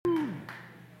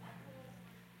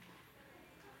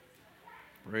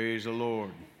Praise the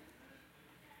Lord.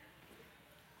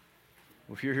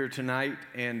 Well, if you're here tonight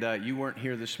and you weren't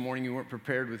here this morning, you weren't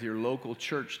prepared with your local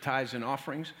church tithes and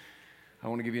offerings, I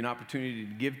want to give you an opportunity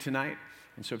to give tonight.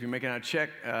 And so if you're making out a check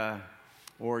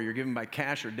or you're giving by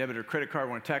cash or debit or credit card,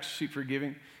 want a tax receipt for giving,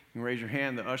 you can raise your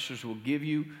hand. The ushers will give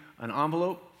you an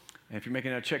envelope. And if you're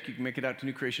making out a check, you can make it out to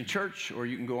New Creation Church, or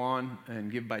you can go on and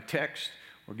give by text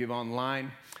or give online.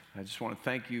 I just want to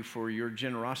thank you for your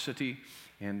generosity.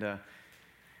 And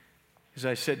as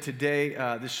I said today,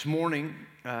 this morning,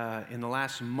 in the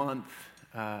last month,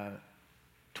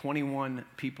 21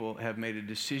 people have made a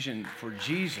decision for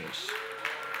Jesus.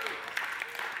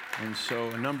 And so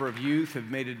a number of youth have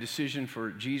made a decision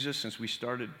for Jesus since we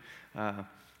started a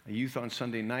youth on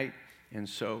Sunday night. And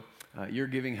so your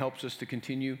giving helps us to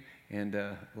continue, and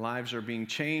lives are being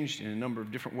changed in a number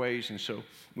of different ways. And so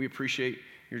we appreciate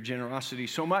your generosity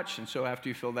so much. And so after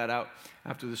you fill that out,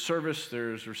 after the service,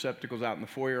 there's receptacles out in the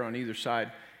foyer on either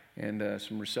side, and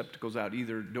some receptacles out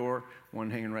either door,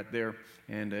 one hanging right there.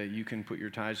 And you can put your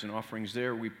tithes and offerings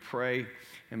there. We pray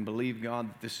and believe, God,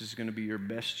 that this is going to be your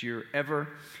best year ever,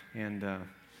 and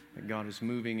that God is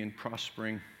moving and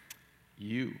prospering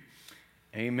you.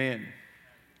 Amen.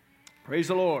 Praise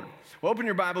the Lord. Well, open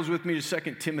your Bibles with me to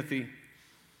 2 Timothy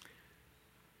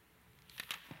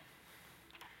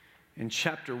in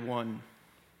chapter 1.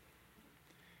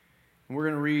 And we're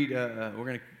going to read, we're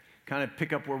going to kind of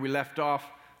pick up where we left off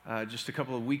just a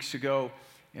couple of weeks ago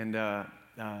and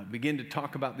begin to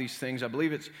talk about these things. I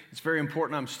believe it's very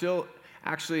important. I'm still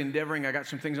actually endeavoring, I got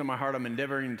some things on my heart, I'm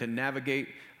endeavoring to navigate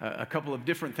a couple of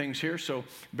different things here, so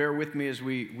bear with me as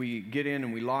we get in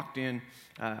and we locked in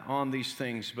on these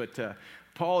things. But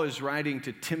Paul is writing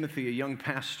to Timothy, a young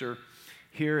pastor,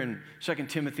 here in 2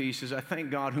 Timothy. He says, I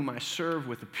thank God whom I serve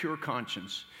with a pure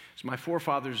conscience, as my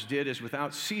forefathers did, as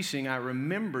without ceasing I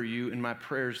remember you in my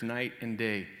prayers night and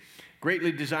day,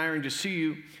 greatly desiring to see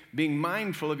you, being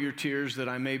mindful of your tears, that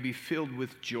I may be filled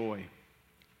with joy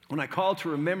when I call to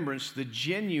remembrance the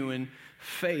genuine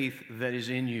faith that is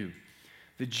in you.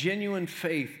 The genuine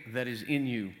faith that is in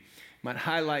you. Might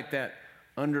highlight that,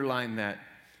 underline that.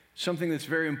 Something that's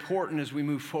very important as we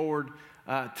move forward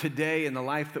today in the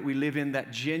life that we live in,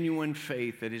 that genuine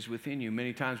faith that is within you.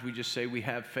 Many times we just say we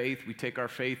have faith. We take our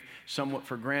faith somewhat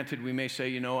for granted. We may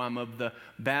say, I'm of the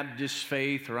Baptist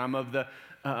faith, or I'm of the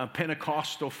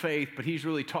Pentecostal faith, but he's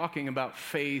really talking about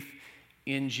faith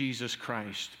in Jesus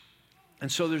Christ.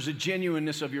 And so there's a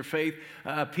genuineness of your faith.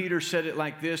 Peter said it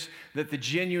like this, that the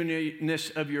genuineness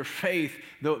of your faith,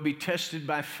 though it be tested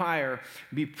by fire,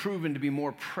 be proven to be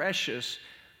more precious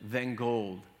than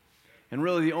gold. And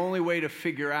really the only way to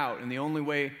figure out and the only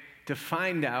way to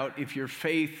find out if your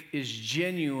faith is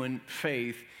genuine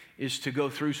faith is to go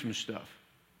through some stuff.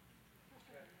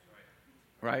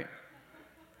 Right?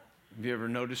 Have you ever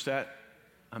noticed that?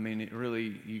 I mean, it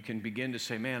really, you can begin to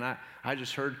say, man, I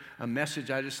just heard a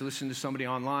message. I just listened to somebody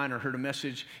online or heard a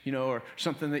message, or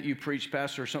something that you preached,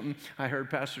 Pastor, or something I heard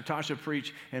Pastor Tasha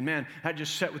preach. And man, that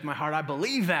just set with my heart. I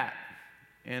believe that.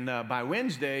 And by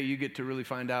Wednesday, you get to really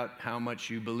find out how much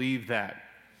you believe that,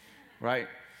 right?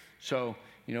 So,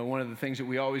 one of the things that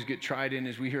we always get tried in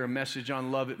is we hear a message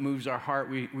on love. It moves our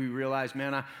heart. We realize,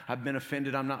 man, I've been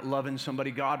offended. I'm not loving somebody.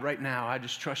 God, right now, I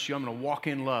just trust you. I'm going to walk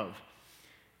in love.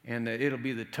 And it'll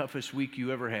be the toughest week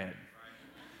you ever had.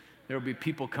 There will be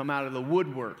people come out of the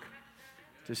woodwork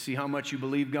to see how much you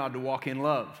believe God to walk in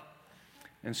love.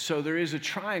 And so there is a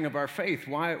trying of our faith.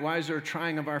 Why is there a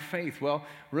trying of our faith? Well,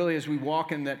 really, as we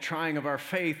walk in that trying of our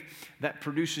faith, that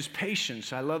produces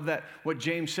patience. I love that, what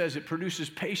James says, it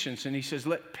produces patience. And he says,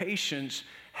 let patience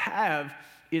have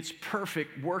its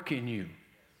perfect work in you.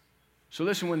 So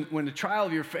listen, when the trial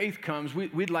of your faith comes,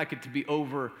 we'd like it to be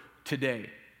over today.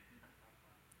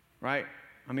 Right?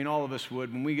 I mean, all of us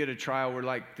would. When we get a trial, we're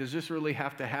like, does this really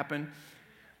have to happen?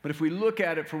 But if we look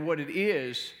at it for what it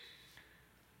is,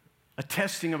 a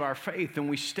testing of our faith, then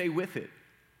we stay with it.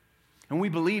 And we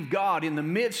believe God in the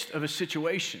midst of a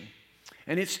situation.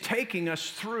 And it's taking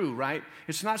us through, right?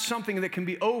 It's not something that can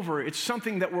be over. It's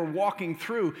something that we're walking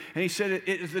through. And he said,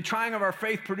 the trying of our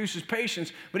faith produces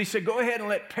patience. But he said, go ahead and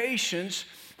let patience,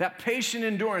 that patient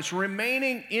endurance,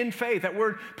 remaining in faith. That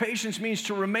word patience means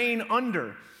to remain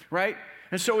under. Right?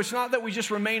 And so it's not that we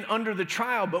just remain under the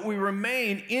trial, but we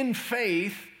remain in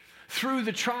faith through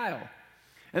the trial.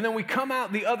 And then we come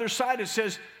out the other side, it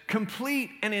says, complete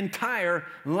and entire,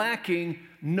 lacking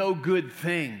no good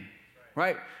thing.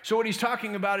 Right? So what he's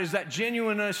talking about is that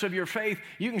genuineness of your faith.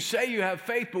 You can say you have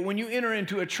faith, but when you enter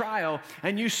into a trial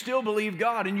and you still believe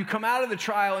God, and you come out of the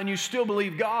trial and you still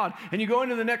believe God, and you go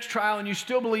into the next trial and you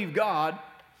still believe God,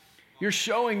 You're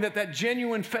showing that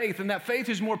genuine faith, and that faith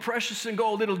is more precious than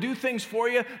gold. It'll do things for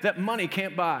you that money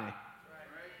can't buy.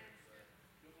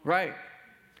 Right?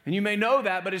 And you may know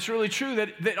that, but it's really true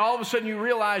that all of a sudden you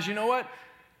realize, you know what?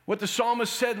 What the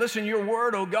psalmist said, listen, your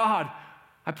word, oh God,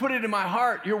 I put it in my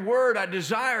heart. Your word, I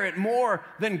desire it more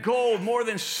than gold, more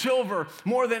than silver,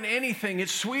 more than anything.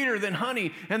 It's sweeter than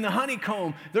honey and the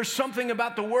honeycomb. There's something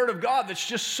about the word of God that's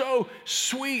just so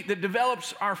sweet that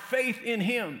develops our faith in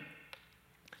him,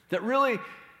 that really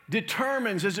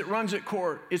determines as it runs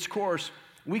its course,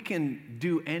 we can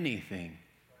do anything.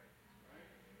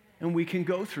 And we can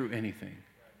go through anything.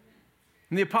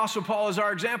 And the Apostle Paul is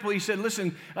our example. He said,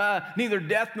 listen, neither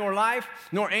death nor life,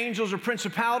 nor angels or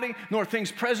principality, nor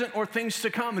things present or things to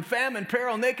come, and famine,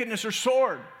 peril, nakedness, or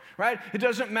sword. Right? It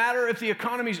doesn't matter if the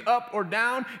economy's up or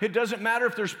down. It doesn't matter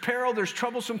if there's peril, there's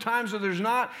trouble sometimes, or there's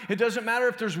not. It doesn't matter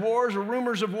if there's wars or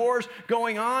rumors of wars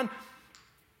going on.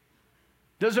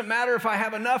 Doesn't matter if I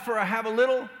have enough or I have a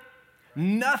little.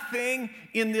 Nothing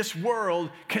in this world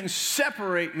can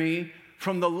separate me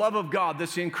from the love of God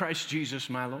that's in Christ Jesus,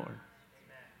 my Lord.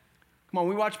 Come on,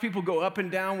 we watch people go up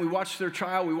and down. We watch their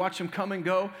trial. We watch them come and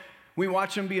go. We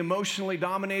watch them be emotionally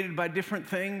dominated by different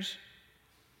things.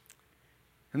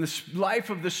 And the life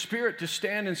of the Spirit to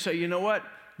stand and say, you know what?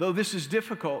 Though this is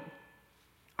difficult,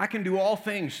 I can do all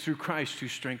things through Christ who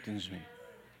strengthens me.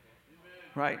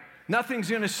 Right? Nothing's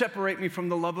going to separate me from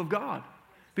the love of God.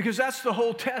 Because that's the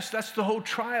whole test, that's the whole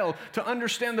trial. To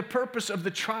understand the purpose of the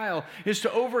trial is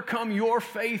to overcome your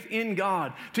faith in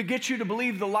God, to get you to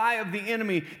believe the lie of the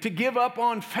enemy, to give up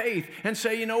on faith and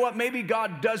say, you know what, maybe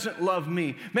God doesn't love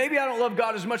me. Maybe I don't love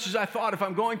God as much as I thought if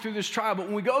I'm going through this trial. But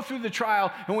when we go through the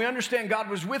trial and we understand God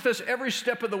was with us every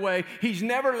step of the way, he's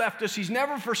never left us, he's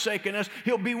never forsaken us,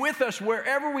 he'll be with us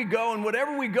wherever we go, and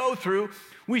whatever we go through,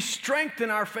 we strengthen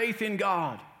our faith in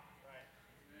God.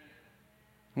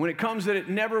 When it comes that it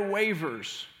never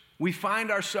wavers, we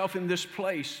find ourselves in this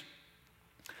place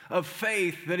of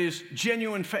faith that is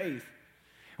genuine faith.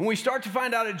 When we start to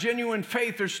find out a genuine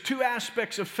faith, there's two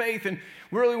aspects of faith. And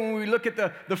really when we look at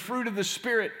the fruit of the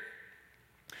Spirit,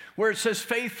 where it says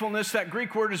faithfulness, that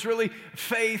Greek word is really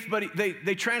faith, but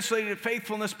they translated it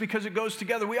faithfulness because it goes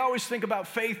together. We always think about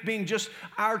faith being just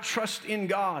our trust in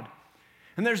God.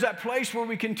 And there's that place where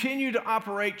we continue to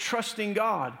operate trusting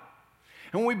God.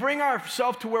 And when we bring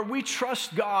ourselves to where we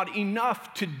trust God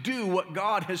enough to do what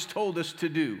God has told us to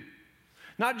do,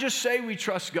 not just say we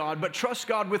trust God, but trust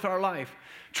God with our life,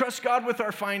 trust God with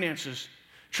our finances,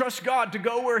 trust God to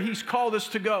go where he's called us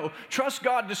to go, trust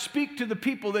God to speak to the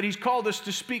people that he's called us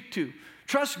to speak to,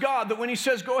 trust God that when he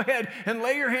says go ahead and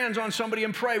lay your hands on somebody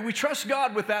and pray, we trust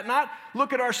God with that, not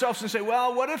look at ourselves and say,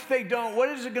 well, what if they don't? What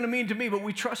is it going to mean to me? But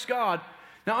we trust God.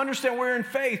 Now understand, we're in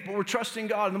faith, but we're trusting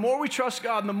God. And the more we trust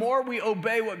God and the more we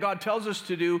obey what God tells us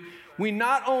to do, we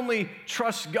not only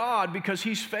trust God because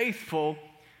he's faithful,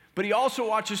 but he also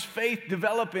watches faith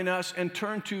develop in us and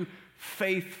turn to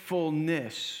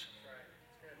faithfulness.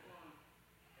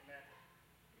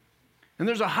 And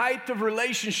there's a height of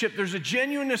relationship, there's a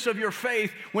genuineness of your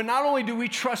faith when not only do we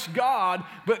trust God,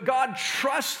 but God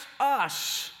trusts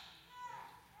us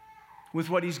with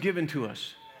what he's given to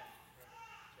us.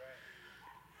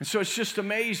 And so it's just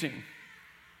amazing.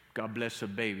 God bless a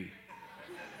baby.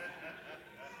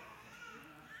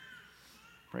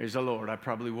 Praise the Lord. I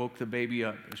probably woke the baby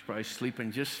up. He was probably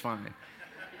sleeping just fine.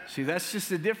 See, that's just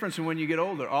the difference when you get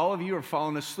older. All of you are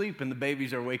falling asleep and the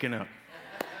babies are waking up.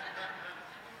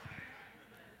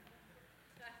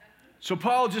 So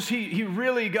Paul he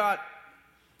really got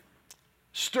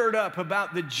stirred up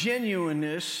about the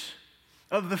genuineness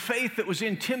of the faith that was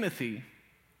in Timothy,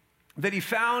 that he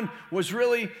found was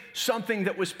really something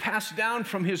that was passed down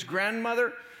from his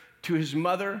grandmother to his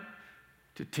mother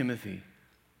to Timothy.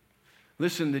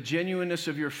 Listen, the genuineness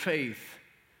of your faith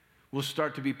will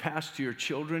start to be passed to your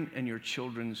children and your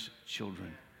children's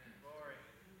children.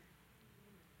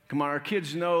 Come on, our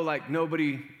kids know like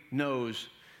nobody knows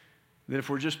that if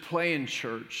we're just playing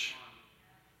church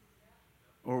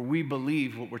or we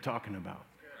believe what we're talking about.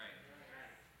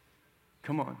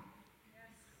 Come on.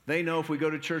 They know if we go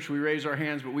to church, we raise our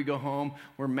hands, but we go home,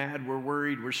 we're mad, we're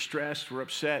worried, we're stressed, we're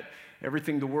upset,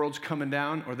 everything, the world's coming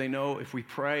down. Or they know if we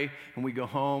pray and we go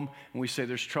home and we say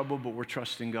there's trouble, but we're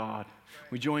trusting God.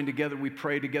 We join together, we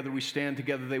pray together, we stand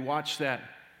together. They watch that.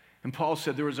 And Paul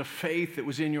said there was a faith that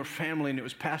was in your family and it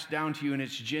was passed down to you, and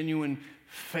it's genuine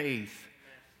faith.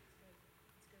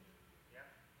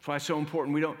 That's why it's so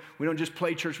important. We don't just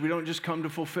play church. We don't just come to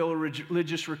fulfill a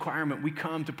religious requirement. We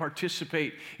come to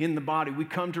participate in the body. We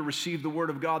come to receive the word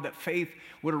of God, that faith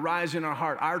would arise in our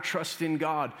heart. Our trust in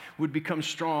God would become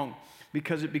strong.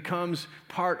 because it becomes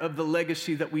part of the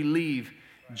legacy that we leave,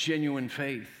 genuine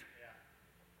faith.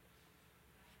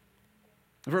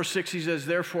 Verse 6, he says,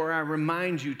 therefore I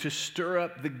remind you to stir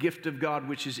up the gift of God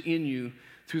which is in you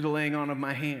through the laying on of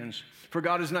my hands. For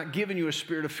God has not given you a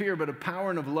spirit of fear, but of power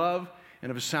and of love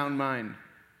and of a sound mind.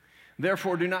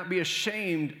 Therefore do not be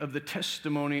ashamed of the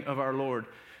testimony of our Lord,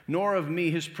 nor of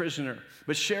me his prisoner,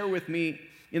 but share with me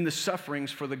in the sufferings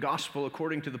for the gospel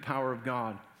according to the power of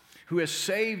God, who has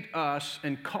saved us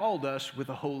and called us with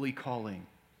a holy calling.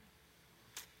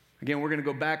 Again, we're going to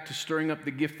go back to stirring up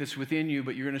the gift that's within you,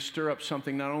 but you're going to stir up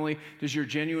something. Not only does your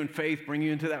genuine faith bring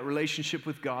you into that relationship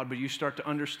with God, but you start to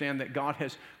understand that God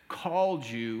has called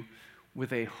you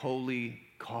with a holy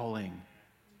calling.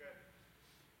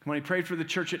 When he prayed for the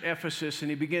church at Ephesus,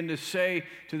 and he began to say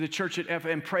to the church at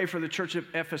Ephesus, and pray for the church at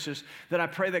Ephesus, that I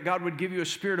pray that God would give you a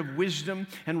spirit of wisdom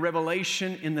and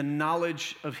revelation in the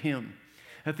knowledge of him,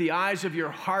 that the eyes of your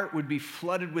heart would be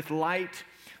flooded with light,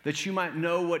 that you might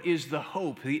know what is the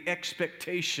hope, the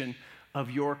expectation of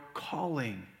your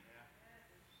calling.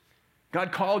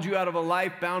 God called you out of a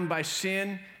life bound by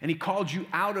sin, and he called you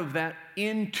out of that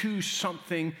into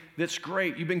something that's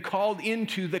great. You've been called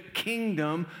into the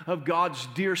kingdom of God's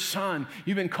dear Son.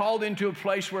 You've been called into a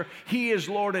place where he is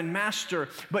Lord and Master,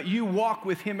 but you walk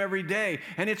with him every day,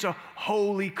 and it's a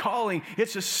holy calling.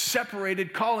 It's a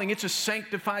separated calling. It's a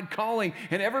sanctified calling,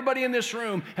 and everybody in this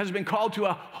room has been called to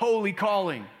a holy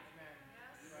calling.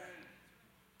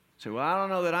 So, well, I don't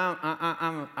know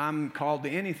that I'm called to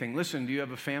anything. Listen, do you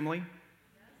have a family?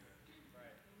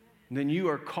 Then you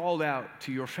are called out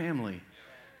to your family,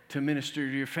 to minister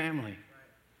to your family.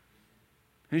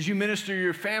 As you minister to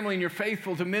your family and you're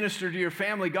faithful to minister to your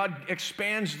family, God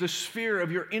expands the sphere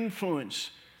of your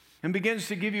influence and begins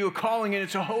to give you a calling, and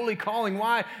it's a holy calling.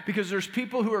 Why? Because there's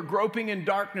people who are groping in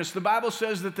darkness. The Bible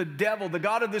says that the devil, the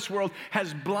god of this world,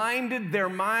 has blinded their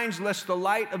minds lest the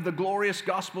light of the glorious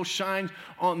gospel shines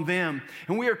on them.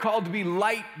 And we are called to be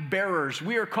light bearers.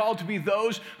 We are called to be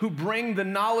those who bring the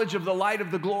knowledge of the light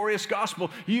of the glorious gospel.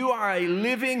 You are a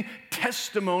living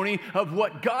testimony of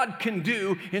what God can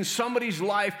do in somebody's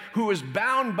life who is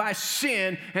bound by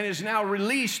sin and is now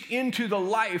released into the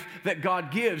life that God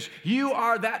gives. You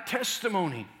are that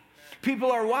testimony.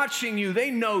 People are watching you. They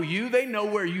know you. They know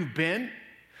where you've been.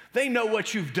 They know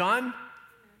what you've done,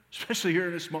 especially here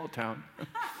in a small town.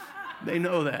 They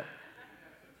know that.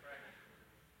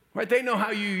 Right? They know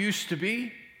how you used to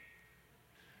be.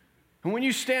 And when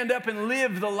you stand up and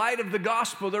live the light of the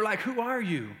gospel, they're like, who are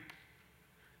you?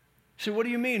 So what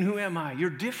do you mean, who am I? You're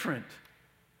different.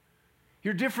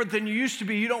 You're different than you used to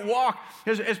be. You don't walk,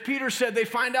 as Peter said, they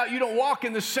find out you don't walk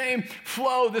in the same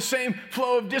flow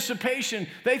of dissipation.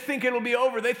 They think it'll be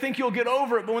over. They think you'll get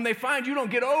over it. But when they find you don't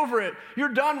get over it, you're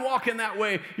done walking that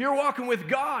way. You're walking with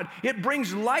God. It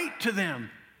brings light to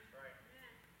them.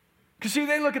 Because see,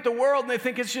 they look at the world and they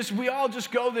think it's just, we all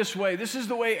just go this way. This is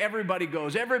the way everybody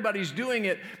goes. Everybody's doing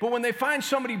it. But when they find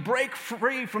somebody break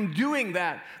free from doing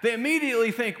that, they immediately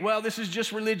think, well, this is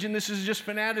just religion. This is just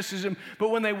fanaticism.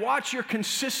 But when they watch your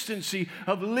consistency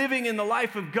of living in the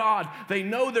life of God, they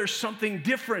know there's something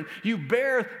different. You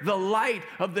bear the light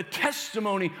of the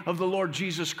testimony of the Lord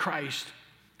Jesus Christ.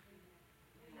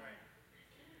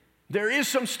 There is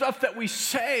some stuff that we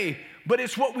say, but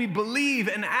it's what we believe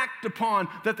and act upon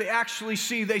that they actually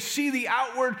see. They see the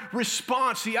outward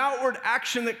response, the outward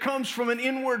action that comes from an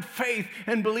inward faith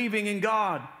and believing in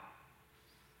God.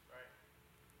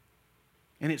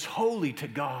 And it's holy to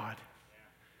God.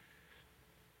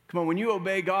 Come on, when you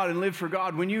obey God and live for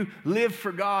God, when you live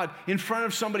for God in front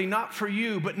of somebody, not for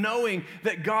you, but knowing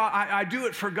that God, I do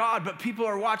it for God, but people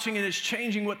are watching and it's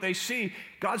changing what they see,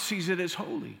 God sees it as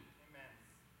holy.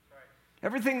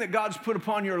 Everything that God's put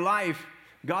upon your life,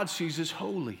 God sees as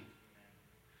holy.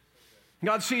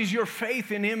 God sees your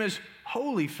faith in him as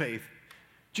holy faith.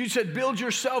 Jude said, build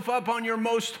yourself up on your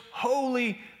most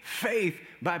holy faith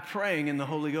by praying in the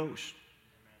Holy Ghost.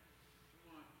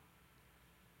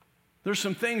 There's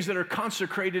some things that are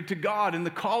consecrated to God, and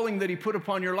the calling that he put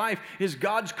upon your life is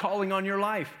God's calling on your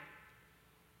life.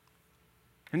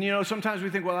 And you know, sometimes we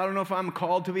think, well, I don't know if I'm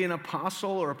called to be an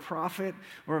apostle or a prophet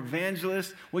or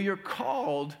evangelist. Well, you're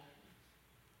called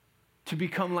to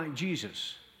become like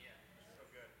Jesus.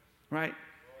 Right?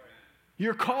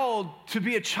 You're called to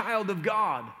be a child of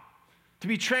God, to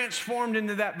be transformed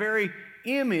into that very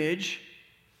image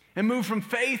and move from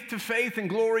faith to faith and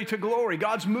glory to glory.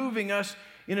 God's moving us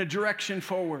in a direction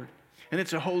forward, and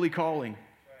it's a holy calling.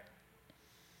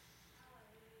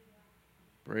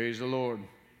 Praise the Lord.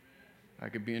 I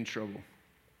could be in trouble.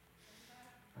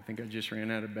 I think I just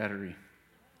ran out of battery.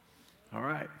 All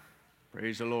right.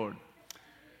 Praise the Lord.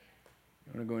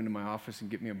 I'm going to go into my office and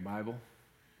get me a Bible.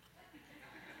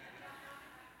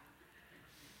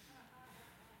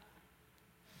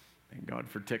 Thank God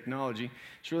for technology.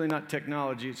 It's really not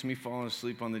technology, it's me falling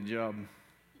asleep on the job.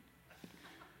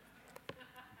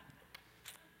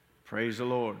 Praise the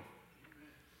Lord.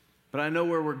 But I know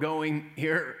where we're going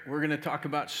here. We're going to talk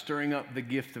about stirring up the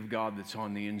gift of God that's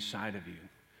on the inside of you.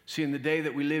 See, in the day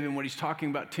that we live in, what he's talking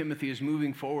about, Timothy, is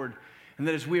moving forward. And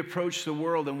that as we approach the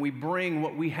world and we bring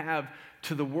what we have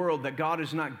to the world, that God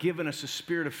has not given us a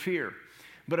spirit of fear,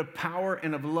 but of power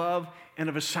and of love and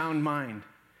of a sound mind.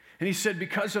 And he said,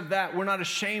 because of that, we're not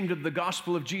ashamed of the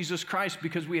gospel of Jesus Christ,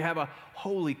 because we have a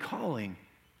holy calling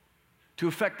to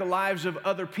affect the lives of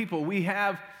other people. We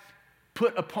have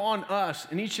put upon us,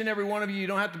 and each and every one of you, you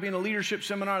don't have to be in a leadership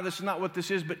seminar, this is not what this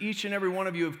is, but each and every one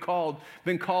of you have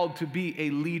been called to be a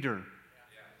leader.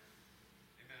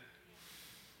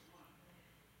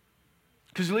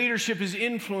 Because leadership is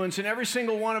influence, and every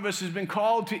single one of us has been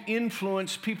called to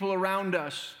influence people around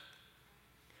us.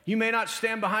 You may not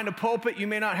stand behind a pulpit, you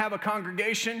may not have a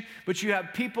congregation, but you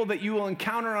have people that you will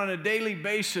encounter on a daily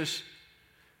basis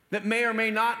that may or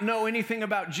may not know anything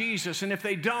about Jesus, and if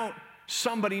they don't,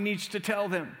 somebody needs to tell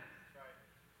them.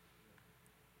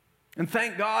 And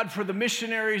thank God for the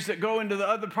missionaries that go into the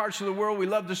other parts of the world. We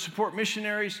love to support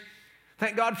missionaries.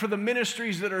 Thank God for the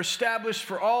ministries that are established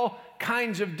for all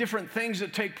kinds of different things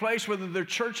that take place, whether they're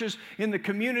churches in the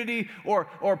community or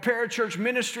parachurch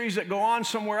ministries that go on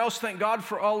somewhere else. Thank God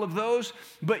for all of those.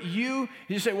 But you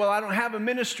say, well, I don't have a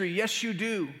ministry. Yes, you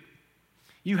do.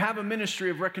 You have a ministry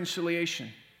of reconciliation.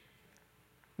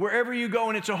 Wherever you go,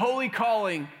 and it's a holy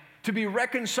calling to be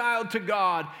reconciled to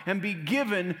God and be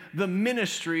given the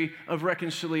ministry of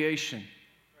reconciliation.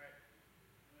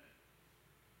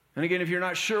 And again, if you're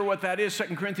not sure what that is,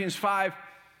 2 Corinthians 5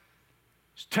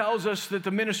 tells us that the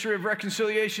ministry of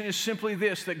reconciliation is simply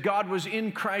this, that God was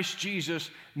in Christ Jesus,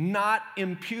 not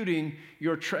imputing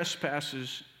your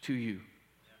trespasses to you.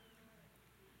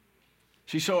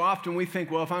 See, so often we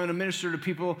think, well, if I'm going to minister to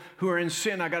people who are in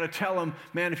sin, I got to tell them,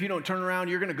 man, if you don't turn around,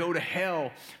 you're going to go to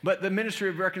hell. But the ministry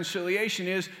of reconciliation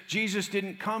is Jesus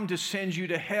didn't come to send you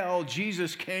to hell.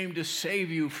 Jesus came to save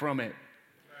you from it.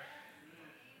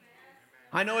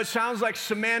 I know it sounds like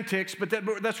semantics, but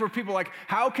that's where people are like,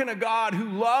 how can a God who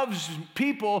loves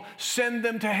people send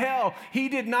them to hell? He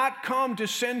did not come to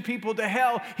send people to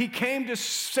hell. He came to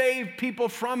save people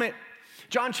from it.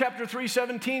 John chapter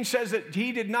 3:17 says that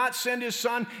he did not send his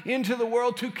son into the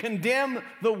world to condemn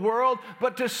the world,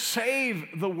 but to save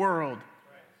the world.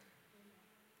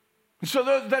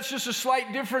 So that's just a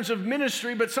slight difference of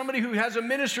ministry, but somebody who has a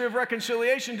ministry of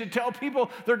reconciliation to tell people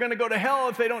they're going to go to hell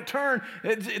if they don't turn.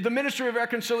 The ministry of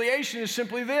reconciliation is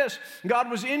simply this.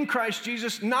 God was in Christ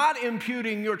Jesus, not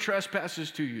imputing your trespasses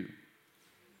to you,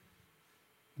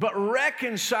 but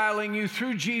reconciling you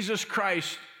through Jesus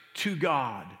Christ to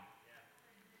God.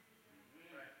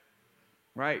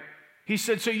 Right? He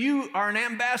said, so you are an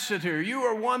ambassador. You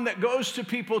are one that goes to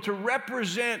people to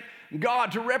represent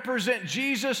God, to represent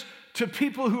Jesus to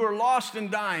people who are lost and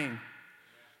dying,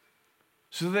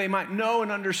 so they might know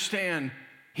and understand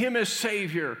him as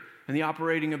Savior and the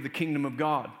operating of the kingdom of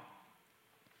God.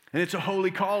 And it's a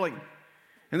holy calling.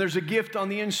 And there's a gift on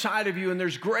the inside of you, and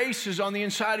there's graces on the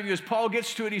inside of you. As Paul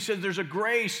gets to it, he says there's a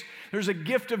grace, there's a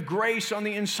gift of grace on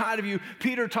the inside of you.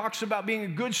 Peter talks about being a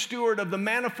good steward of the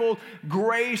manifold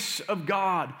grace of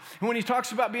God. And when he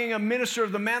talks about being a minister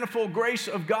of the manifold grace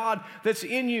of God that's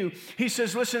in you, he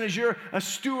says, listen, as you're a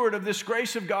steward of this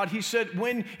grace of God, he said,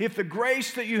 if the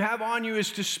grace that you have on you is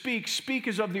to speak, speak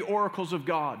as of the oracles of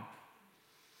God.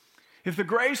 If the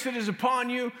grace that is upon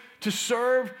you to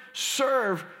serve,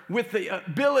 serve with the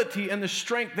ability and the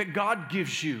strength that God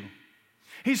gives you.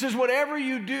 He says, whatever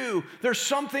you do, there's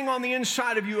something on the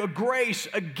inside of you, a grace,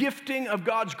 a gifting of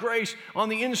God's grace on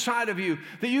the inside of you,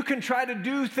 that you can try to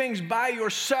do things by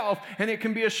yourself and it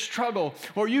can be a struggle.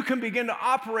 Or you can begin to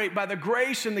operate by the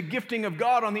grace and the gifting of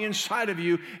God on the inside of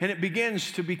you, and it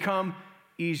begins to become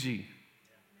easy.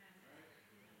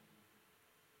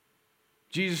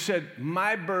 Jesus said,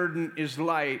 my burden is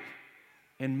light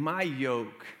and my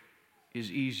yoke is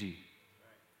easy.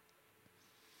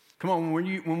 Come on,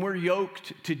 when we're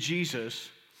yoked to Jesus,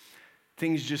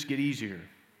 things just get easier.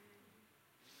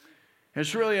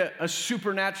 It's really a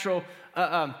supernatural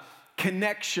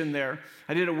connection there.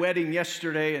 I did a wedding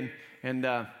yesterday, and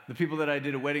the people that I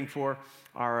did a wedding for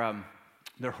are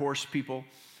they're horse people.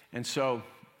 And so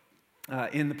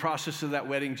in the process of that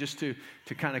wedding, just to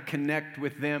kind of connect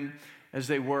with them, as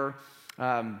they were,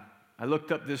 I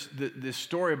looked up this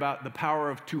story about the power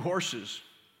of two horses.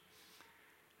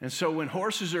 And so when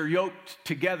horses are yoked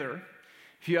together,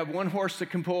 If you have one horse that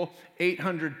can pull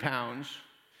 800 pounds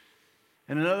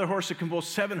and another horse that can pull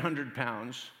 700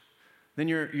 pounds, then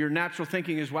your natural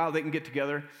thinking is, wow, they can get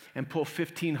together and pull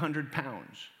 1,500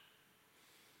 pounds.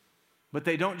 But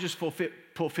they don't just pull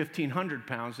 1,500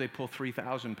 pounds, they pull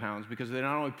 3,000 pounds because they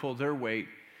not only pull their weight,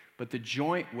 but the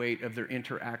joint weight of their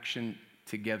interaction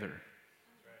together.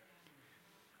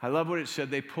 I love what it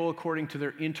said. They pull according to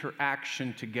their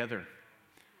interaction together.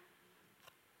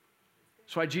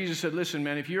 That's why Jesus said, listen,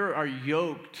 man, if you are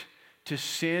yoked to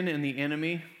sin and the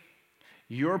enemy,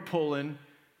 you're pulling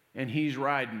and he's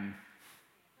riding.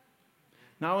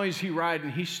 Not only is he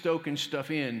riding, he's stoking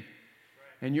stuff in,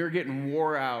 and you're getting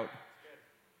wore out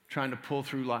trying to pull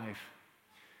through life.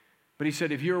 But he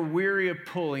said, if you're weary of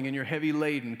pulling and you're heavy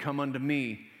laden, come unto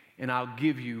me and I'll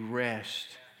give you rest.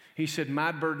 He said,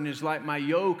 my burden is light, my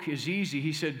yoke is easy.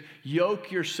 He said,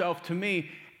 yoke yourself to me.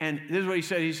 And this is what he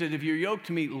said. He said, if you're yoked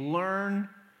to me, learn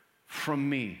from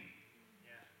me.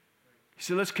 He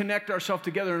said, let's connect ourselves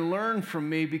together and learn from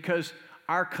me, because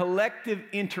our collective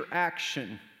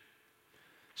interaction.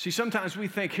 See, sometimes we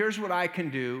think, here's what I can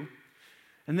do.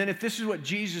 And then if this is what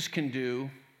Jesus can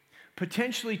do,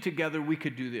 potentially together we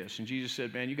could do this. And Jesus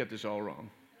said, man, you got this all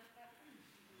wrong.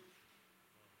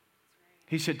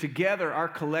 He said, together our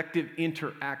collective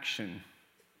interaction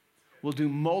will do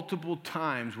multiple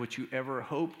times what you ever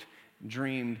hoped,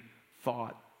 dreamed,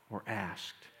 thought, or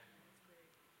asked.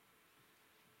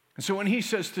 And so when he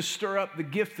says to stir up the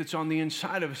gift that's on the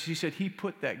inside of us, he said he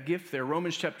put that gift there.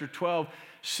 Romans chapter 12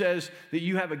 says that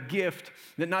you have a gift,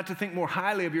 that not to think more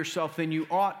highly of yourself than you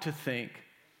ought to think.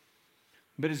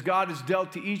 But as God has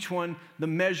dealt to each one the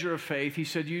measure of faith, he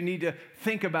said you need to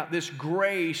think about this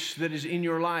grace that is in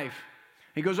your life.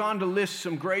 He goes on to list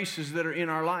some graces that are in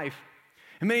our life.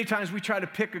 And many times we try to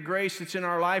pick a grace that's in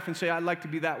our life and say, I'd like to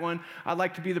be that one. I'd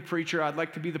like to be the preacher. I'd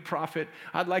like to be the prophet.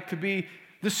 I'd like to be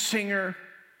the singer.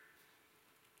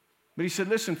 But he said,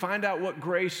 listen, find out what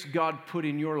grace God put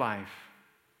in your life.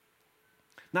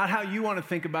 Not how you want to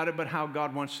think about it, but how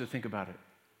God wants to think about it.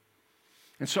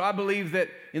 And so I believe that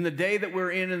in the day that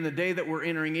we're in and the day that we're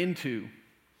entering into,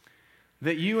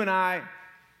 that you and I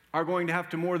are going to have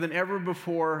to, more than ever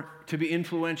before, to be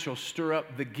influential, stir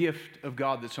up the gift of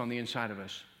God that's on the inside of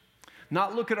us.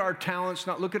 Not look at our talents,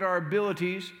 not look at our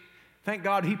abilities. Thank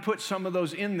God he put some of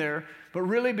those in there, but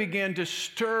really begin to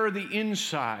stir the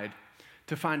inside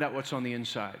to find out what's on the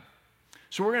inside.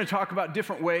 So we're going to talk about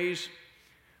different ways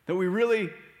that we really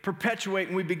perpetuate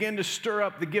and we begin to stir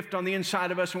up the gift on the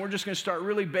inside of us. And we're just going to start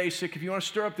really basic. If you want to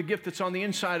stir up the gift that's on the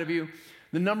inside of you,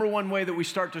 the number one way that we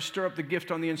start to stir up the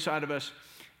gift on the inside of us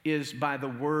is by the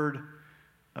Word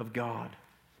of God.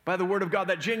 By the Word of God.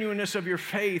 That genuineness of your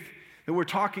faith that we're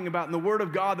talking about, and the Word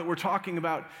of God that we're talking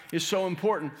about is so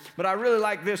important. But I really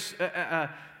like this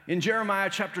in Jeremiah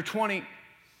chapter 20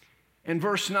 and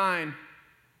verse 9.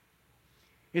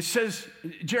 It says,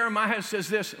 Jeremiah says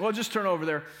this. Well, just turn over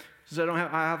there. It says, I'll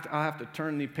have to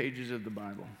turn the pages of the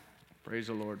Bible. Praise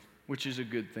the Lord, which is a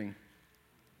good thing.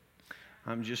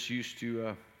 I'm just used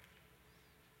to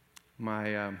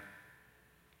my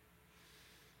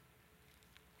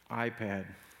iPad.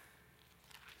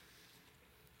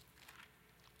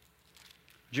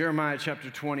 Jeremiah chapter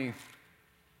 20.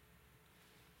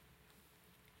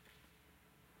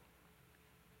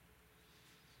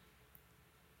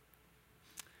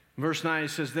 Verse 9, it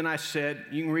says, then I said,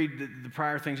 you can read the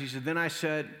prior things. He said, then I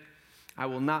said, I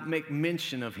will not make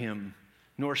mention of him,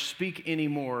 nor speak any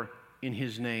more in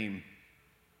his name.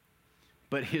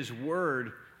 But his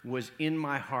word was in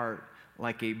my heart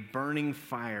like a burning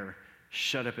fire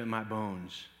shut up in my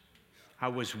bones. I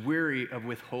was weary of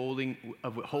withholding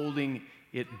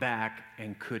it back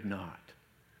and could not.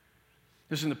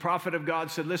 Listen, the prophet of God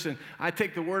said, listen, I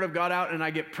take the word of God out and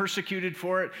I get persecuted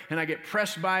for it and I get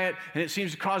pressed by it and it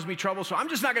seems to cause me trouble, so I'm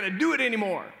just not going to do it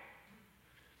anymore.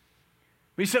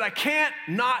 But he said, I can't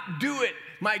not do it.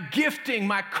 My gifting,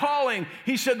 my calling,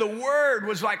 he said the word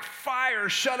was like fire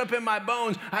shut up in my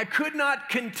bones. I could not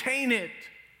contain it.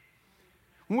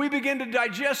 When we begin to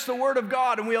digest the Word of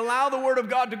God and we allow the Word of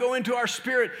God to go into our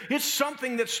spirit, it's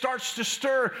something that starts to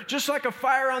stir, just like a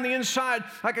fire on the inside,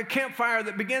 like a campfire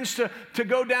that begins to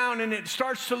go down and it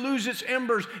starts to lose its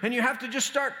embers, and you have to just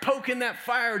start poking that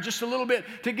fire just a little bit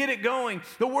to get it going.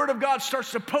 The Word of God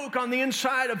starts to poke on the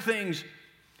inside of things.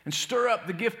 and stir up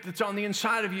the gift that's on the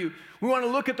inside of you. We want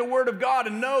to look at the Word of God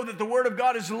and know that the Word of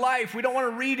God is life. We don't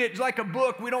want to read it like a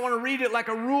book. We don't want to read it like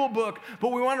a rule book,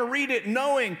 but we want to read it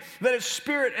knowing that it's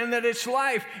spirit and that it's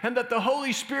life, and that the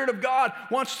Holy Spirit of God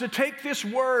wants to take this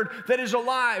Word that is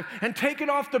alive and take it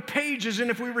off the pages, and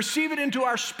if we receive it into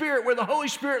our spirit where the Holy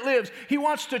Spirit lives, He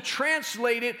wants to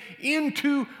translate it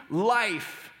into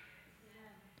life.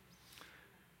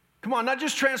 Come on, not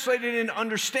just translate it into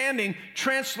understanding,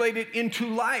 translate it into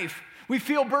life. We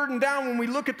feel burdened down when we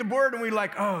look at the Word and we're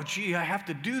like, oh, gee, I have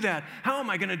to do that. How am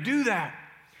I going to do that?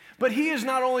 But He is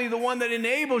not only the one that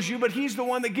enables you, but He's the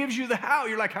one that gives you the how.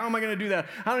 You're like, how am I going to do that?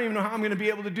 I don't even know how I'm going to be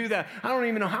able to do that. I don't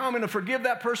even know how I'm going to forgive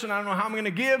that person. I don't know how I'm going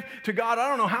to give to God. I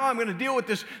don't know how I'm going to deal with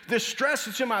this stress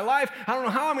that's in my life. I don't know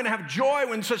how I'm going to have joy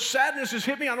when such sadness has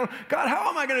hit me. I don't know, God, how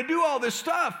am I going to do all this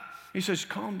stuff? He says,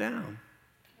 calm down.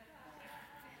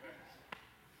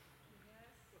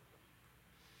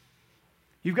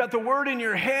 You've got the Word in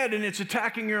your head and it's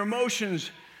attacking your emotions,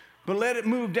 but let it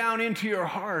move down into your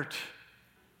heart.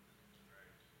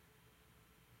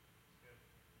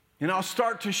 And I'll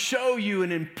start to show you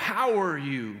and empower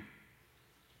you.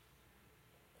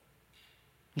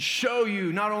 And show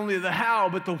you not only the how,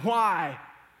 but the why.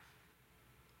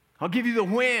 I'll give you the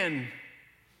when,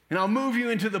 and I'll move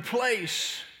you into the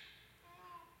place.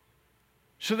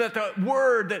 So that the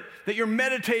Word that you're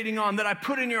meditating on, that I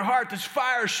put in your heart, this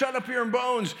fire shut up your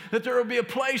bones, that there will be a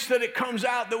place that it comes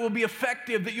out that will be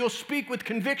effective, that you'll speak with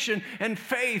conviction and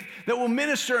faith, that will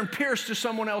minister and pierce to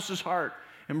someone else's heart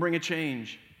and bring a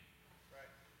change.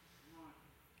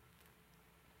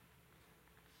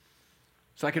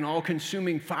 It's like an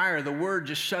all-consuming fire. The Word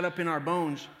just shut up in our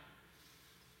bones.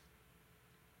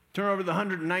 Turn over to the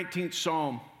 119th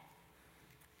Psalm.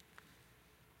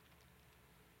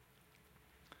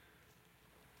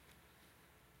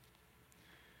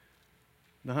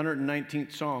 The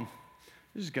 119th Psalm.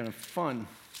 This is kind of fun.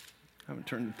 I haven't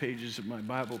turned the pages of my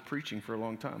Bible preaching for a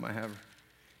long time. I have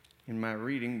in my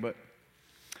reading, but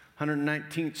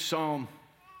 119th Psalm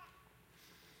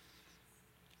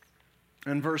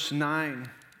and verse 9.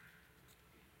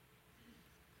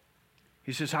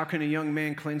 He says, how can a young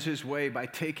man cleanse his way? By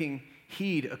taking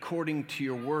heed according to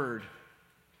your word.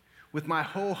 With my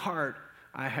whole heart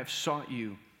I have sought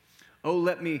you. Oh,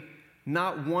 let me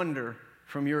not wander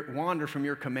from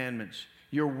your commandments.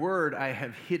 Your word I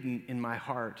have hidden in my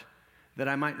heart, that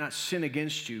I might not sin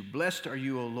against you. Blessed are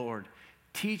you, O Lord.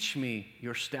 Teach me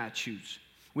your statutes.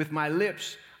 With my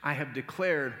lips I have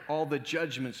declared all the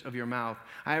judgments of your mouth.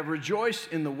 I have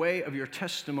rejoiced in the way of your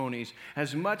testimonies,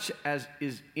 as much as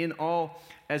in all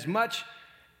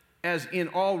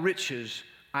riches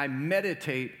I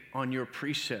meditate on your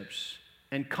precepts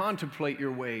and contemplate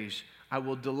your ways. I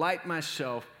will delight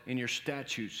myself in your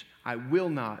statutes. I will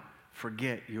not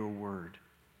forget your word.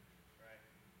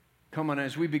 Come on,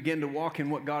 as we begin to walk in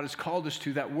what God has called us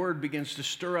to, that word begins to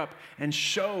stir up and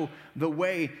show the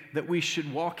way that we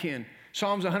should walk in.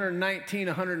 Psalms 119,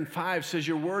 105 says,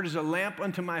 your word is a lamp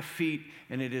unto my feet,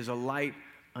 and it is a light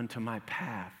unto my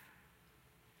path.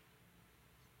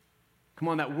 Come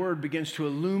on, that word begins to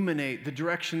illuminate the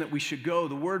direction that we should go.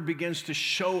 The word begins to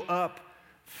show up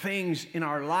things in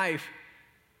our life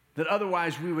that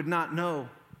otherwise we would not know.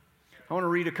 I want to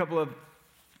read a couple of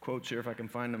quotes here if I can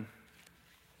find them.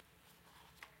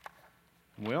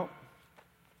 Well,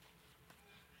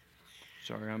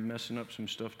 sorry, I'm messing up some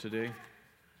stuff today.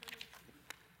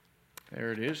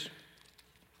 There it is.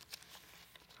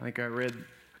 I think I read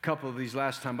a couple of these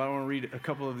last time, but I want to read a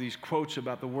couple of these quotes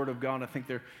about the Word of God. I think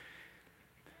they're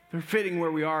fitting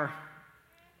where we are.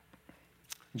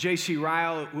 J.C.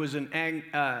 Ryle was an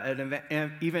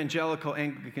evangelical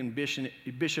Anglican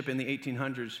bishop in the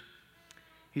 1800s.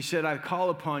 He said, I call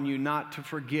upon you not to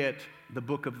forget the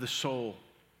book of the soul.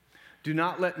 Do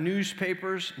not let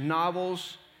newspapers,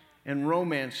 novels, and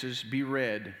romances be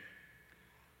read,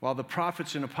 while the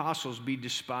prophets and apostles be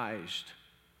despised.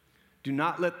 Do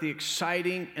not let the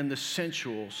exciting and the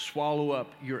sensual swallow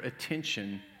up your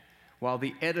attention, while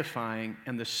the edifying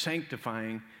and the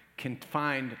sanctifying can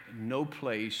find no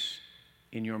place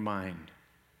in your mind.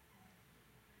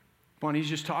 Well, he's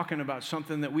just talking about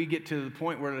something that we get to the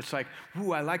point where it's like,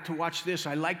 ooh, I like to watch this,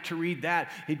 I like to read that.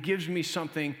 It gives me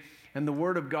something, and the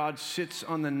Word of God sits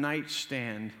on the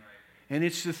nightstand, and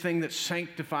it's the thing that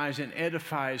sanctifies and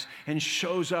edifies and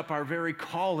shows up our very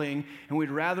calling, and we'd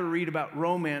rather read about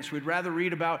romance, we'd rather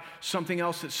read about something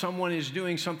else that someone is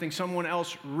doing, something someone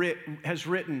else has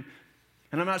written.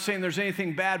 And I'm not saying there's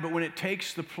anything bad, but when it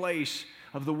takes the place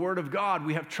of the Word of God,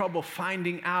 we have trouble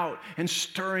finding out and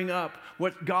stirring up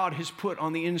what God has put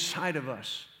on the inside of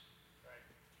us.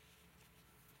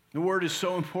 The Word is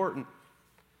so important.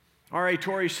 R.A.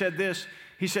 Torrey said this.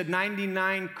 He said,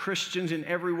 99 Christians in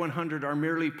every 100 are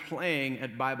merely playing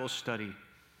at Bible study.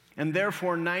 And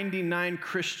therefore, 99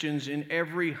 Christians in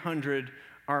every 100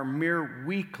 are mere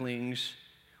weaklings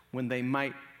when they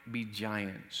might be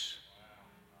giants.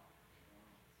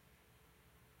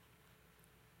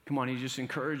 Come on, he just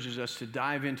encourages us to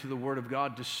dive into the Word of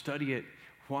God, to study it.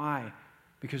 Why?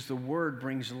 Because the Word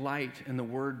brings light and the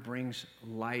Word brings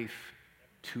life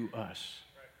to us.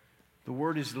 The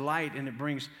Word is light and it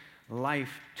brings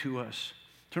life to us.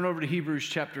 Turn over to Hebrews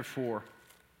chapter 4.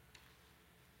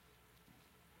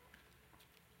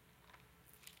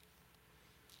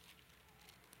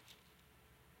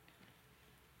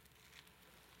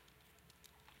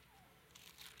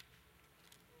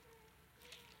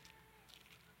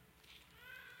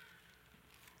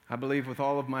 I believe with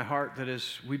all of my heart that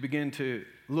as we begin to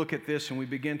look at this and we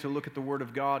begin to look at the Word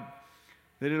of God,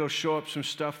 that it'll show up some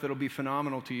stuff that'll be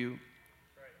phenomenal to you.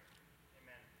 Right.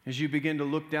 Amen. As you begin to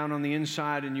look down on the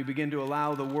inside and you begin to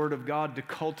allow the Word of God to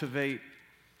cultivate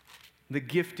the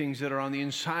giftings that are on the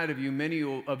inside of you,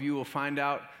 many of you will find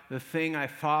out the thing I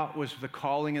thought was the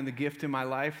calling and the gift in my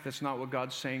life, that's not what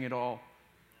God's saying at all.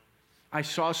 I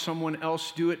saw someone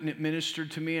else do it and it ministered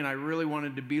to me and I really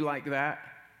wanted to be like that.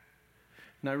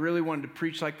 And I really wanted to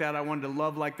preach like that. I wanted to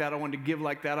love like that. I wanted to give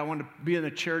like that. I wanted to be in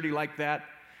a charity like that.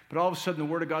 But all of a sudden, the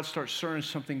Word of God starts stirring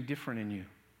something different in you.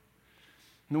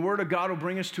 And the Word of God will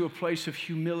bring us to a place of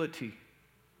humility.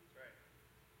 Right.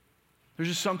 There's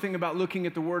just something about looking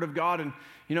at the Word of God. And,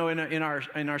 you know, in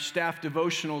our staff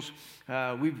devotionals,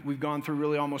 we've gone through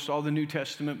really almost all the New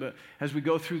Testament. But as we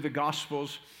go through the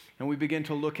Gospels and we begin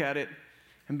to look at it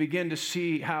and begin to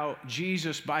see how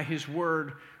Jesus, by His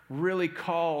Word, really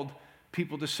called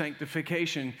people to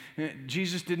sanctification.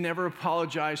 Jesus didn't ever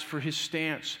apologize for His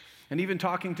stance. And even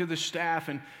talking to the staff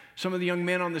and some of the young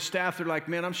men on the staff, they're like,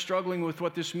 man, I'm struggling with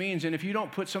what this means. And if you don't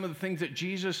put some of the things that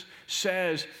Jesus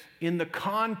says in the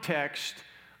context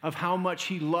of how much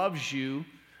He loves you,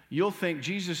 you'll think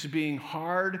Jesus is being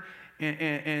hard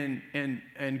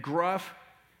and gruff,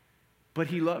 but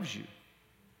He loves you.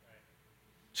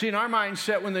 See, in our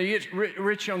mindset, when the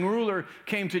rich young ruler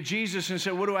came to Jesus and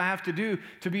said, what do I have to do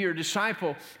to be your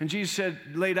disciple? And Jesus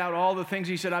laid out all the things.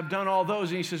 He said, I've done all those.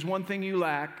 And He says, one thing you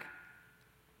lack,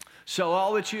 sell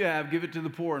all that you have, give it to the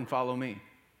poor, and follow me.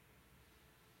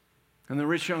 And the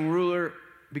rich young ruler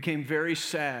became very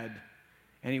sad,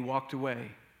 and he walked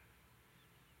away.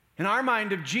 In our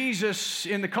mind of Jesus,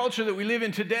 in the culture that we live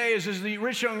in today, is as the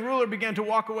rich young ruler began to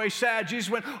walk away sad, Jesus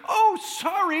went, oh,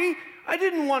 sorry, I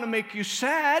didn't want to make you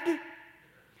sad.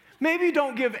 Maybe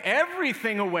don't give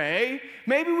everything away.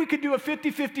 Maybe we could do a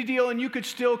 50-50 deal and you could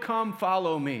still come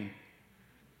follow me.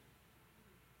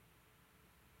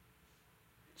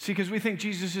 See, because we think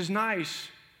Jesus is nice,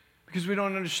 because we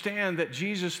don't understand that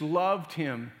Jesus loved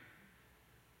him.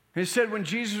 And it said when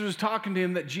Jesus was talking to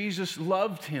him that Jesus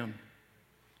loved him.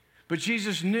 But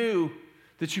Jesus knew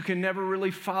that you can never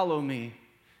really follow me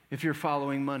if you're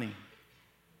following money.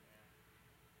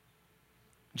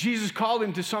 Jesus called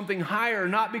him to something higher,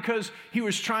 not because he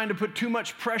was trying to put too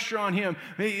much pressure on him,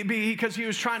 because he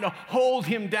was trying to hold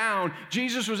him down.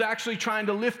 Jesus was actually trying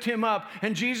to lift him up,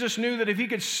 and Jesus knew that if he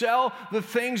could sell the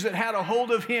things that had a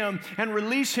hold of him and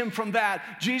release him from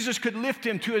that, Jesus could lift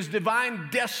him to his divine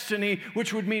destiny,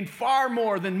 which would mean far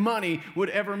more than money would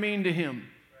ever mean to him.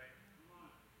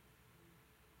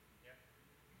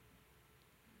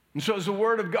 And so as the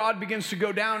Word of God begins to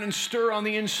go down and stir on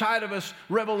the inside of us,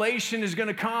 revelation is going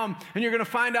to come, and you're going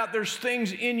to find out there's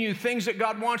things in you, things that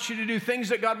God wants you to do, things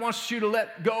that God wants you to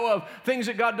let go of, things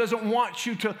that God doesn't want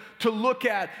you to look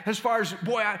at as far as,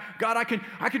 boy, God, I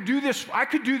could do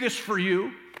this for you.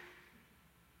 And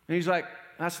He's like,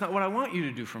 that's not what I want you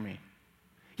to do for me.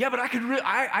 Yeah, but I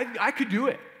could do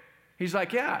it. He's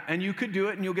like, yeah, and you could do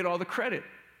it, and you'll get all the credit.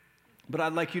 But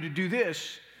I'd like you to do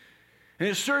this. And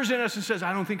it stirs in us and says,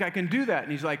 I don't think I can do that.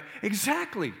 And He's like,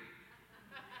 exactly.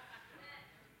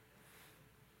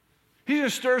 He's going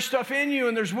to stir stuff in you,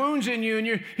 and there's wounds in you, and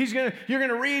you're going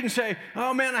to read and say,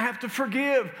 oh man, I have to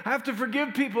forgive. I have to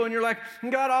forgive people. And you're like,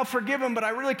 God, I'll forgive them, but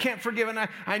I really can't forgive. And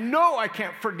I know I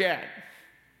can't forget.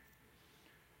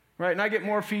 Right? And I get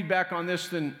more feedback on this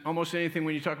than almost anything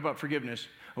when you talk about forgiveness.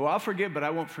 Oh, I'll forgive, but I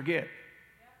won't forget.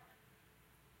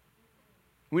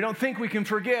 We don't think we can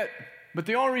forget. But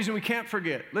the only reason we can't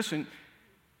forget, listen,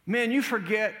 man, you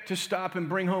forget to stop and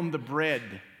bring home the bread.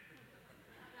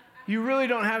 You really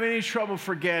don't have any trouble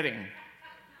forgetting.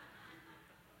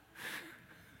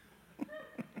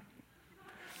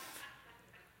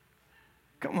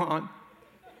 Come on.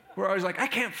 We're always like, I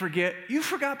can't forget. You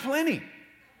forgot plenty.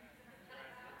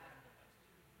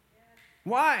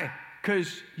 Why?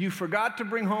 because you forgot to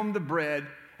bring home the bread,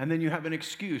 and then you have an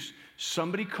excuse.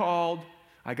 Somebody called,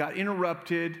 I got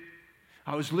interrupted,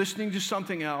 I was listening to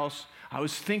something else, I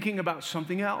was thinking about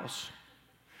something else.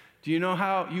 Do you know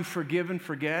how you forgive and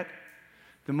forget?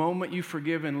 The moment you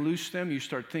forgive and loose them, you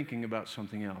start thinking about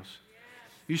something else.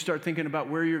 You start thinking about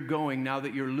where you're going now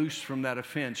that you're loose from that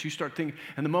offense. You start thinking,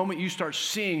 and the moment you start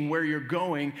seeing where you're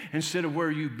going instead of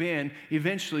where you've been,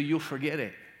 eventually you'll forget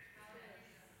it.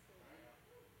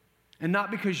 And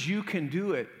not because you can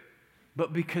do it,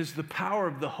 but because the power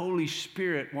of the Holy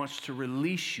Spirit wants to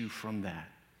release you from that.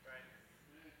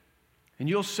 And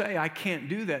you'll say, I can't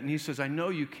do that. And he says, I know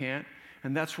you can't,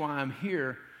 and that's why I'm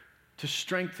here to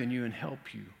strengthen you and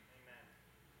help you.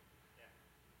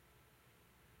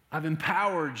 I've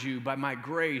empowered you by my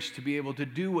grace to be able to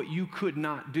do what you could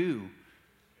not do.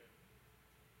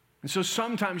 And so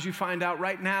sometimes you find out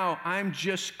right now, I'm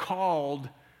just called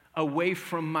away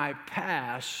from my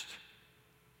past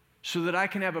so that I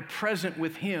can have a present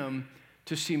with him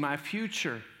to see my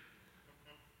future.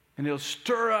 And he'll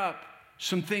stir up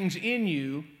some things in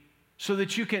you so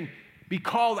that you can be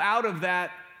called out of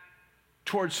that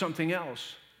towards something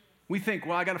else. We think,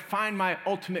 well, I got to find my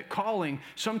ultimate calling.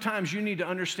 Sometimes you need to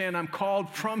understand I'm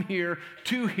called from here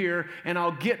to here, and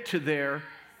I'll get to there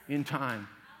in time.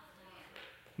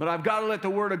 But I've got to let the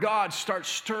Word of God start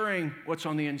stirring what's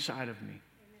on the inside of me.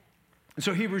 And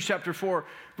so Hebrews chapter 4,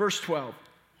 verse 12.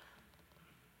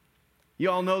 You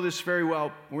all know this very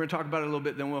well. We're going to talk about it a little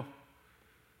bit, then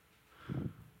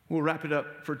we'll wrap it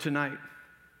up for tonight.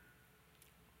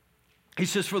 He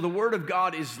says, for the Word of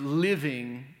God is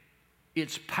living,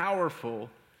 it's powerful,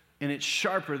 and it's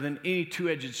sharper than any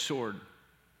two-edged sword,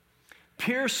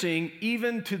 piercing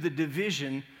even to the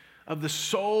division of the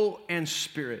soul and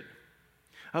spirit,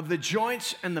 of the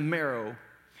joints and the marrow,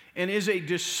 and is a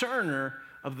discerner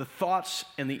of the thoughts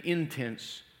and the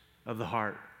intents of the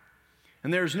heart.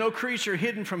 And there is no creature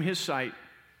hidden from his sight,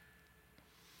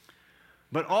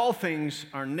 but all things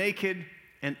are naked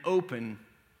and open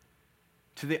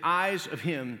to the eyes of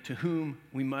him to whom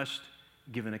we must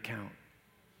give an account.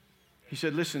 He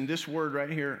said, listen, this word right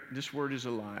here, this word is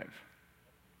alive.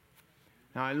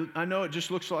 Now, I know it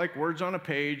just looks like words on a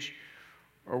page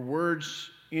or words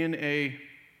in a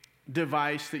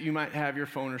device that you might have, your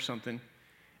phone or something.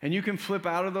 And you can flip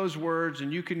out of those words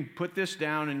and you can put this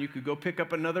down and you could go pick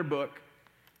up another book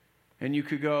and you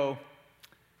could go,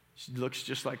 it looks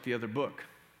just like the other book.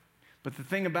 But the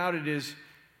thing about it is,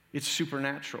 it's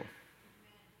supernatural.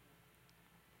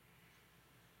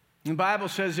 The Bible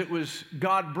says it was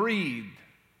God breathed.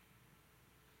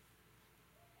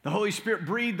 The Holy Spirit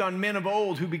breathed on men of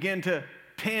old who began to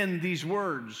pen these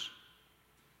words.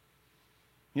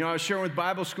 You know, I was sharing with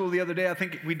Bible school the other day, I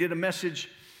think we did a message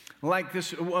like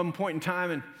this at one point in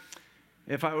time, and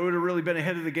if I would have really been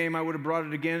ahead of the game, I would have brought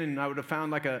it again, and I would have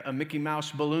found like a Mickey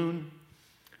Mouse balloon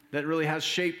that really has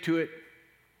shape to it.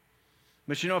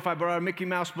 But you know, if I brought a Mickey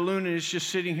Mouse balloon and it's just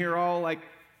sitting here all like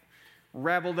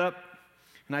raveled up,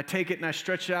 and I take it and I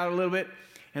stretch it out a little bit,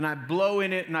 and I blow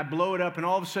in it and I blow it up, and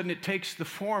all of a sudden it takes the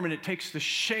form and it takes the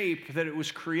shape that it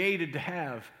was created to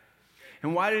have.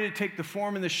 And why did it take the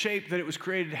form and the shape that it was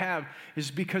created to have?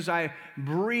 Is because I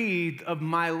breathed of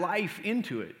my life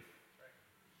into it.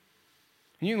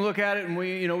 And you can look at it and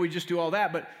we just do all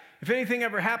that, but if anything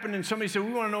ever happened and somebody said,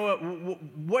 we want to know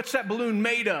what's that balloon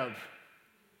made of?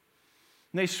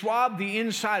 And they swabbed the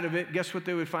inside of it, guess what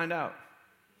they would find out?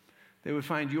 They would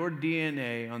find your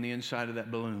DNA on the inside of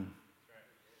that balloon.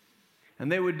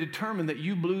 And they would determine that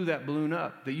you blew that balloon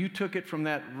up, that you took it from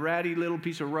that ratty little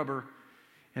piece of rubber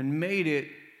and made it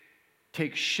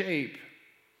take shape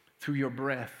through your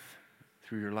breath,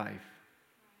 through your life.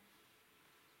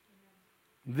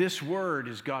 This word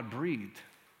is God-breathed.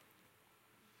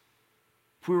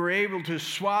 If we were able to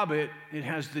swab it, it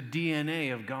has the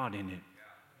DNA of God in it.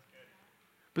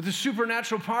 But the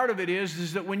supernatural part of it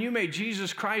is that when you made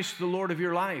Jesus Christ the Lord of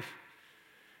your life,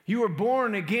 you were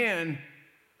born again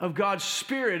of God's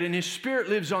Spirit, and His Spirit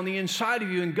lives on the inside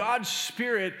of you, and God's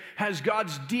Spirit has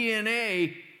God's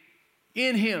DNA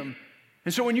in Him.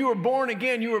 And so when you were born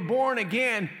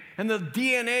again, and the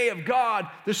DNA of God,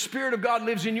 the Spirit of God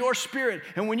lives in your spirit.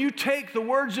 And when you take the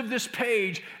words of this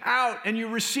page out and you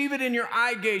receive it in your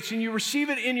eye gates and you receive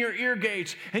it in your ear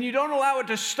gates, and you don't allow it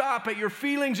to stop at your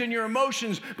feelings and your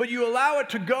emotions, but you allow it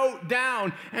to go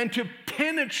down and to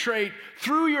penetrate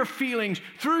through your feelings,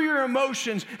 through your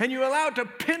emotions, and you allow it to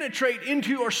penetrate into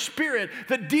your spirit,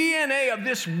 the DNA of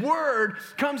this word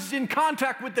comes in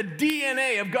contact with the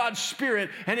DNA of God's Spirit,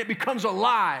 and it becomes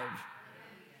alive.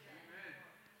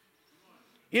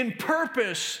 In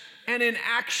purpose and in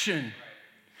action.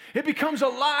 It becomes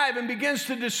alive and begins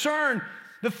to discern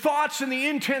the thoughts and the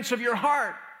intents of your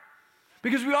heart.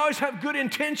 Because we always have good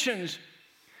intentions.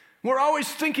 We're always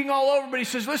thinking all over, but he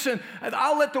says, listen,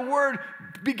 I'll let the word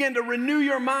begin to renew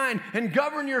your mind and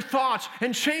govern your thoughts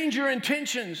and change your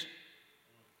intentions.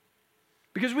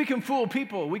 Because we can fool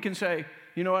people. We can say,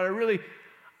 you know what,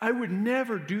 I would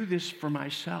never do this for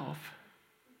myself.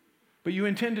 But you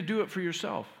intend to do it for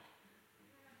yourself.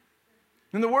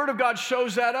 And the Word of God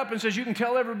shows that up and says, you can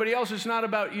tell everybody else it's not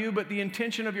about you, but the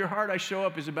intention of your heart I show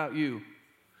up is about you.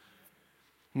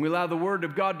 And we allow the Word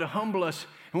of God to humble us.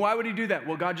 And why would He do that?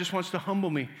 Well, God just wants to humble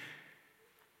me.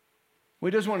 Well,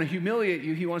 He doesn't want to humiliate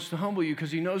you. He wants to humble you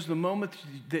because He knows the moment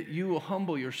that you will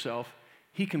humble yourself,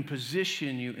 He can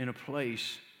position you in a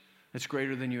place that's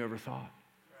greater than you ever thought.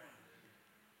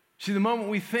 See, the moment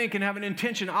we think and have an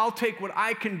intention, I'll take what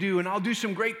I can do and I'll do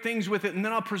some great things with it and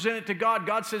then I'll present it to God.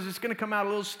 God says it's going to come out a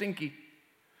little stinky.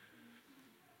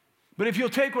 But if you'll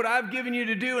take what I've given you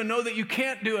to do and know that you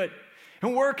can't do it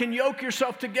and work and yoke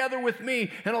yourself together with me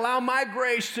and allow my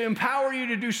grace to empower you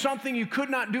to do something you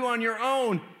could not do on your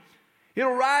own,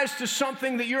 it'll rise to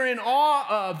something that you're in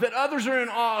awe of, that others are in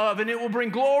awe of, and it will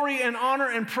bring glory and honor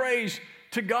and praise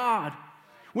to God.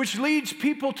 Which leads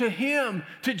people to Him,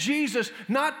 to Jesus,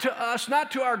 not to us,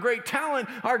 not to our great talent.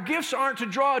 Our gifts aren't to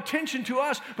draw attention to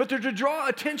us, but they're to draw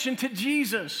attention to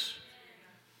Jesus.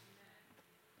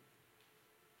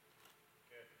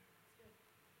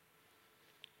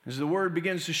 As the Word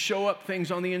begins to show up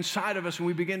things on the inside of us and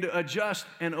we begin to adjust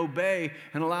and obey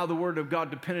and allow the Word of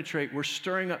God to penetrate, we're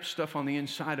stirring up stuff on the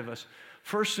inside of us.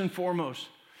 First and foremost,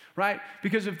 right?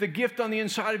 Because if the gift on the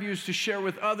inside of you is to share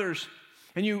with others,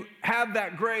 and you have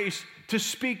that grace to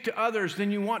speak to others,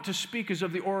 then you want to speak as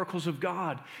of the oracles of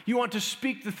God. You want to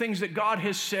speak the things that God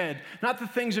has said, not the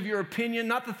things of your opinion,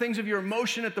 not the things of your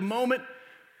emotion at the moment,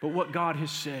 but what God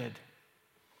has said.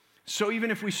 So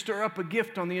even if we stir up a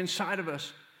gift on the inside of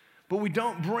us, but we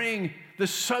don't bring the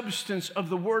substance of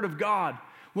the Word of God,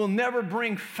 we'll never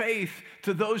bring faith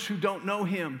to those who don't know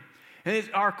Him. And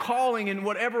our calling in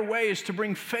whatever way is to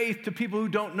bring faith to people who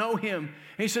don't know Him.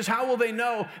 And He says, how will they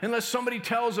know unless somebody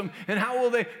tells them? And how will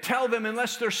they tell them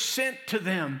unless they're sent to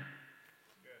them?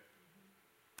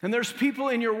 And there's people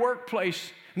in your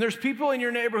workplace, and there's people in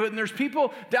your neighborhood, and there's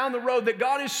people down the road that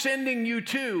God is sending you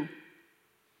to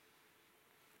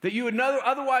that you would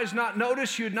otherwise not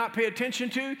notice, you would not pay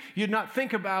attention to, you'd not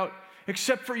think about,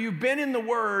 except for you've been in the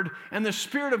Word, and the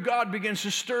Spirit of God begins to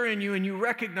stir in you, and you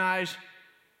recognize,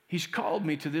 He's called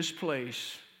me to this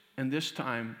place and this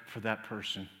time for that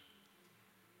person.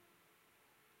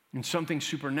 And something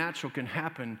supernatural can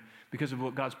happen because of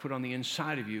what God's put on the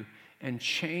inside of you and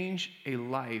change a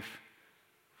life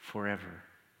forever.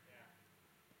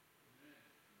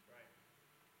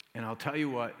 And I'll tell you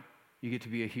what, you get to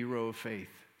be a hero of faith.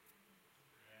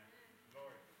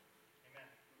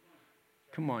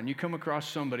 Come on, you come across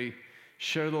somebody,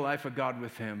 share the life of God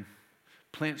with him,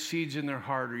 plant seeds in their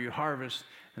heart, or you harvest,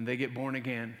 and they get born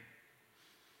again.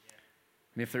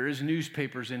 And if there is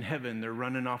newspapers in heaven, they're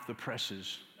running off the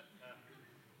presses.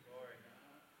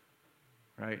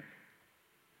 Right?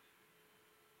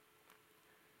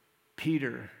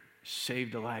 Peter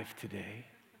saved a life today.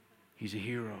 He's a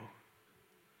hero.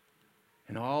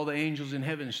 And all the angels in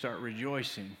heaven start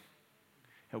rejoicing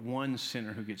at one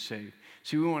sinner who gets saved.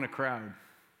 See, we want a crowd.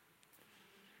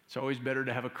 It's always better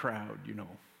to have a crowd, you know.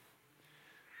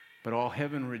 But all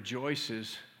heaven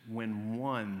rejoices when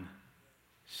one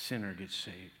sinner gets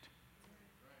saved.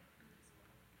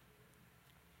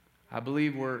 I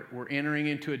believe we're entering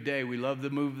into a day. We love the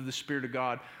move of the Spirit of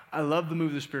God. I love the move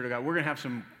of the Spirit of God. We're going to have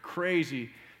some crazy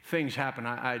things happen.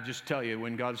 I just tell you,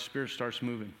 when God's Spirit starts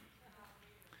moving.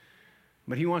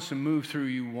 But He wants to move through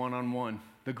you one-on-one.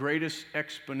 The greatest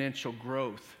exponential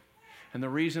growth. And the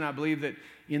reason I believe that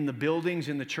in the buildings,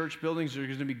 in the church buildings, there's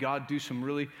going to be God do some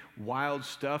really wild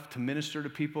stuff to minister to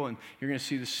people, and you're going to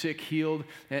see the sick healed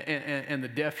and the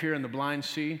deaf hear and the blind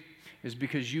see, is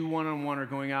because you one-on-one are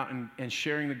going out and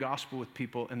sharing the gospel with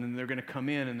people, and then they're going to come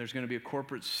in, and there's going to be a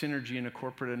corporate synergy and a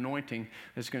corporate anointing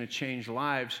that's going to change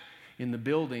lives in the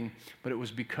building. But it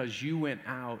was because you went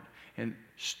out and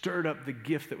stirred up the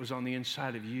gift that was on the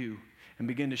inside of you and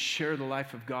begin to share the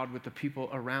life of God with the people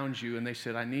around you. And they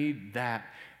said, I need that.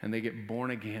 And they get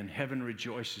born again. Heaven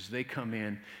rejoices. They come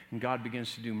in, and God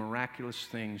begins to do miraculous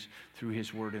things through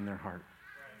His word in their heart.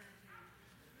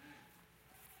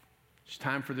 It's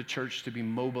time for the church to be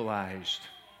mobilized.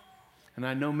 And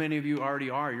I know many of you already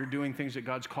are. You're doing things that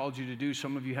God's called you to do.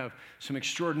 Some of you have some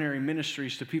extraordinary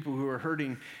ministries to people who are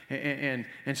hurting and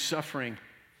suffering.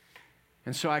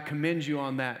 And so I commend you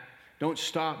on that. Don't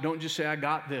stop. Don't just say, I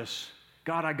got this.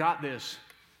 God, I got this.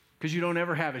 because you don't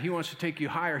ever have it. He wants to take you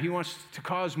higher. He wants to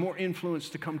cause more influence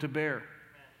to come to bear.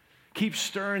 Keep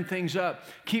stirring things up.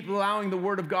 Keep allowing the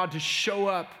Word of God to show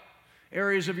up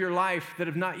areas of your life that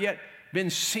have not yet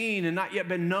been seen and not yet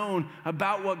been known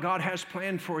about what God has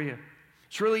planned for you.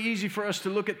 It's really easy for us to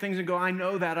look at things and go, I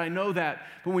know that.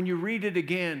 But when you read it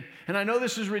again, and I know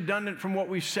this is redundant from what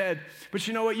we've said, but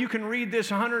you know what? You can read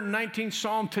this 119th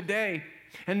Psalm today,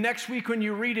 and next week when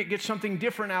you read it, get something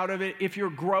different out of it if you're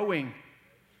growing.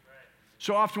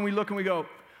 So often we look and we go,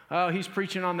 oh, he's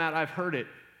preaching on that. I've heard it.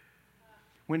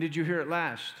 When did you hear it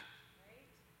last?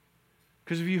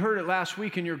 Because if you heard it last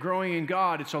week and you're growing in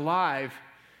God, it's alive,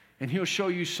 and He'll show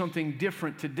you something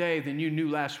different today than you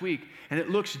knew last week. And it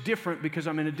looks different because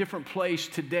I'm in a different place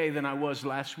today than I was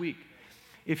last week.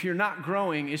 If you're not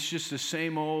growing, it's just the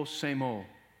same old, same old.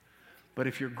 But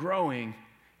if you're growing,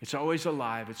 it's always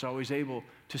alive. It's always able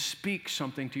to speak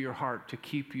something to your heart to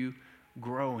keep you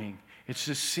growing. It's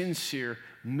the sincere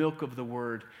milk of the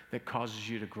Word that causes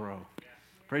you to grow.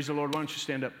 Praise the Lord. Why don't you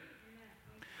stand up?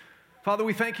 Father,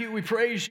 we thank you. We praise you.